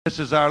This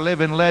is our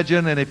living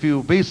legend, and if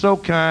you'll be so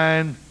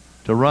kind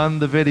to run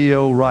the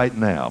video right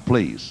now,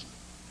 please.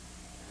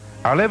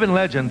 Our living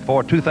legend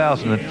for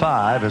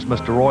 2005 is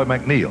Mr. Roy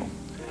McNeal.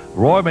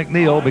 Roy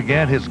McNeal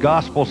began his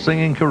gospel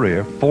singing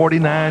career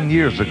 49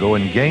 years ago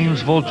in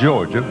Gainesville,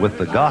 Georgia with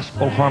the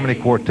Gospel Harmony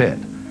Quartet.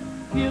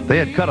 They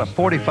had cut a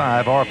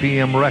 45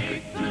 RPM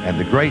record, and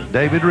the great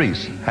David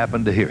Reese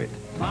happened to hear it.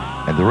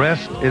 And the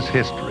rest is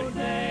history.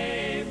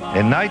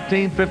 In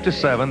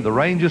 1957, the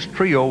Rangers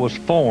Trio was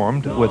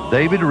formed with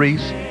David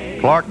Reese,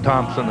 Clark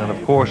Thompson, and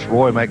of course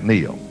Roy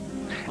McNeal.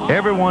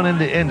 Everyone in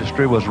the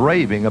industry was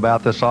raving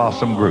about this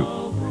awesome group.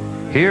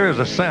 Here is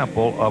a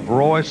sample of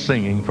Roy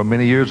singing from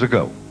many years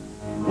ago.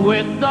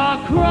 With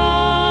the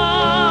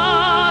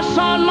cross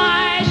on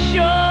my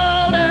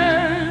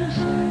shoulders,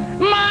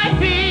 my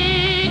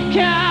feet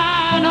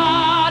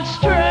cannot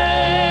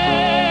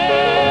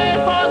stray,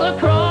 for the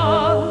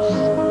cross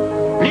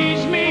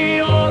leads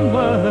me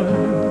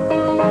onward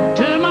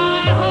to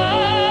my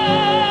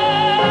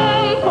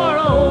home far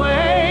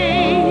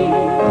away.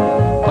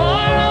 For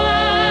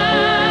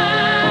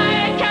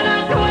I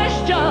cannot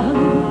question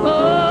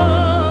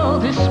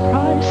this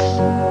price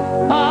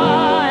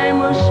I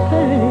must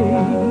pay.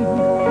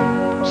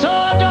 So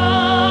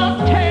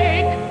don't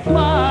take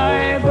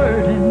my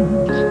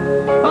burdens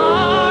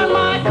or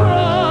my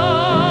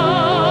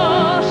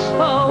cross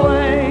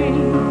away.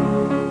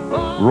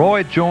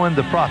 Roy joined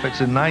the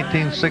Prophets in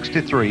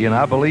 1963, and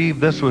I believe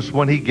this was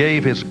when he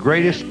gave his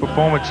greatest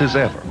performances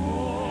ever.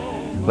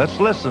 Let's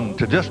listen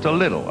to just a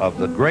little of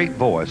the great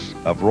voice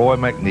of Roy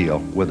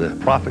McNeal with the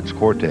Prophets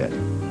Quartet.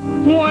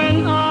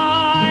 When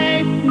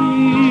I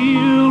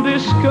feel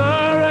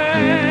discouraged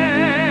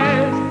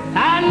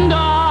and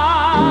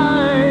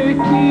I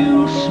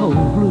feel so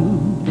blue,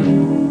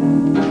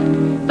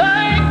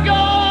 thank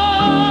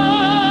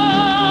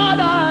God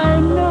I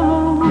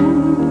know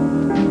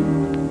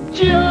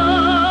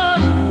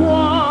just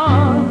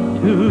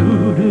what to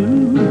do.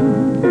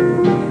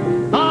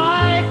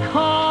 I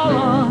call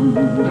on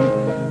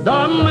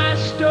the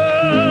Master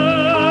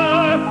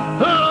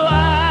who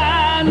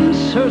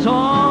answers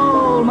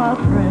all my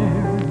prayers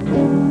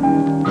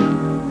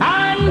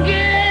and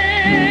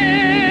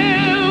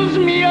gives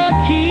me a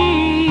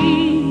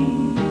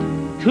key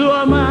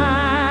to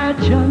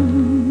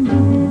imagine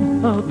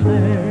up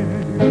there.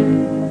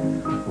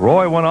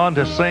 Roy went on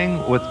to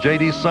sing with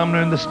J.D.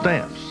 Sumner and the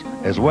Stamps,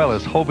 as well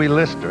as Hobie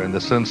Lister and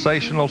the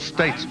Sensational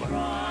Statesman.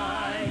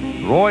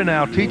 Roy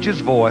now teaches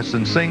voice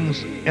and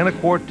sings in a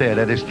quartet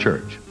at his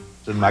church.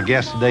 And my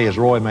guest today is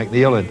Roy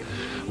McNeal. And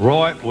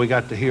Roy, we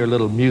got to hear a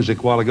little music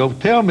a while ago.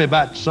 Tell me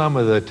about some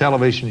of the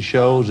television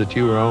shows that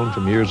you were on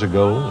from years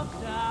ago.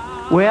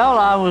 Well,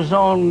 I was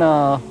on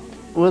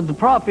with the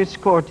Prophets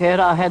Quartet.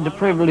 I had the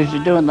privilege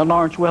of doing the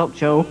Lawrence Welk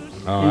Show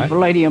in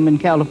Palladium in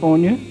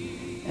California.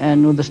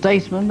 And with the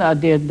Statesman, I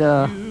did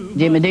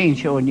Jimmy Dean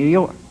Show in New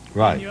York.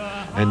 Right.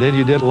 And then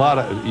you did a lot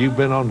of, you've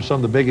been on some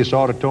of the biggest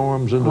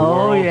auditoriums in the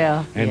world. Oh,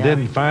 yeah. And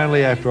then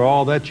finally, after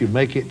all that, you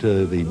make it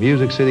to the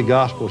Music City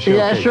Gospel Show.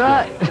 That's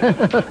right.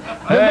 The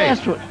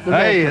best one.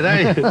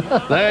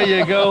 There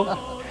you go.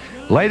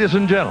 Ladies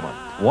and gentlemen,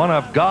 one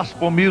of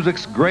gospel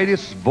music's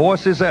greatest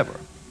voices ever,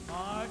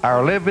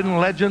 our living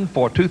legend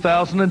for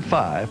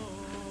 2005,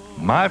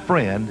 my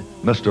friend,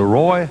 Mr.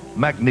 Roy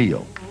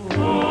McNeal.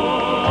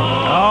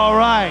 All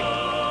right.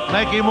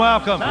 Make him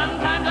welcome.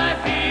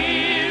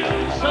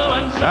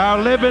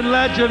 Our living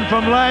legend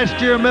from last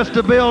year,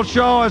 Mr. Bill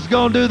Shaw, is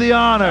going to do the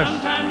honors.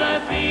 Sometimes I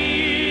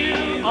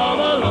feel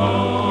all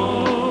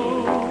alone.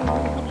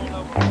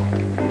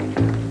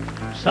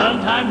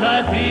 Sometimes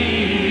I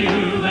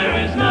feel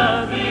there is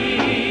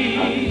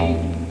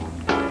nothing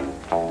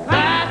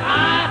that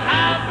I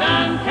have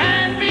done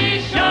can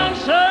be shown.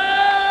 So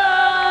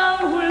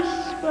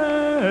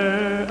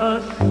whisper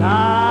a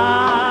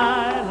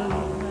silent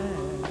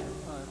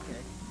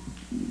prayer.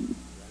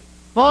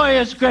 Boy,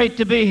 it's great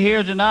to be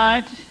here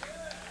tonight.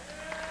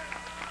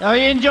 Are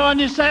you enjoying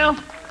yourself?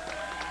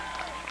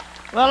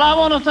 Well, I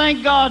want to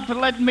thank God for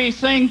letting me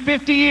sing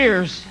 50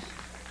 years.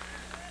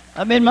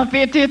 I'm in my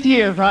 50th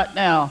year right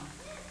now.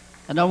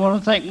 And I want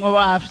to thank my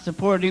wife for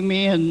supporting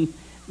me, and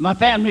my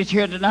family's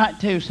here tonight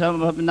too,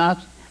 some of them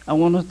not. I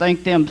want to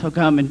thank them for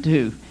coming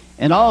too.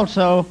 And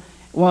also,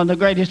 one of the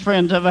greatest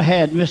friends I've ever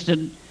had,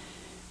 Mr.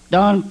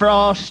 Don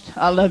Frost.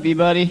 I love you,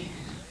 buddy.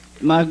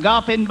 My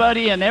golfing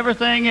buddy and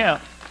everything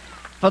else.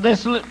 For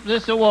this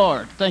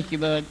award. Thank you,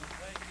 bud.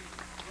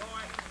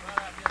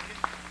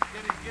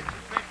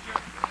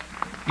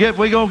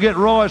 We're going to get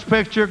Roy's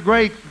picture.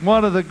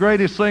 One of the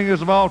greatest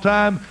singers of all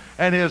time,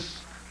 and his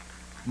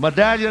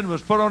medallion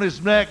was put on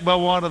his neck by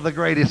one of the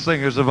greatest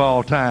singers of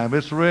all time.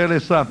 It's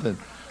really something.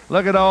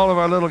 Look at all of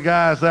our little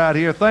guys out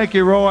here. Thank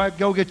you, Roy.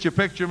 Go get your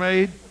picture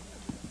made.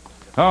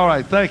 All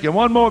right, thank you.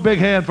 One more big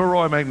hand for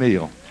Roy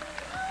McNeal.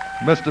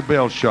 Mr.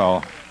 Bill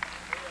Shaw.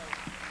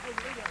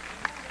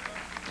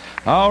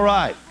 All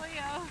right.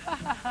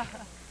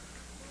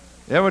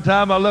 Every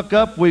time I look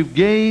up, we've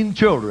gained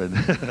children.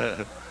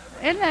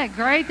 Isn't that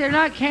great? They're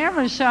not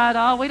cameras shy at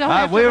all. We don't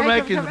have to we're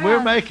make them come we're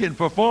out. making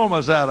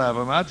performers out of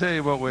them. I tell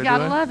you what we're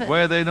Gotta doing. love it.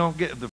 Where they don't get the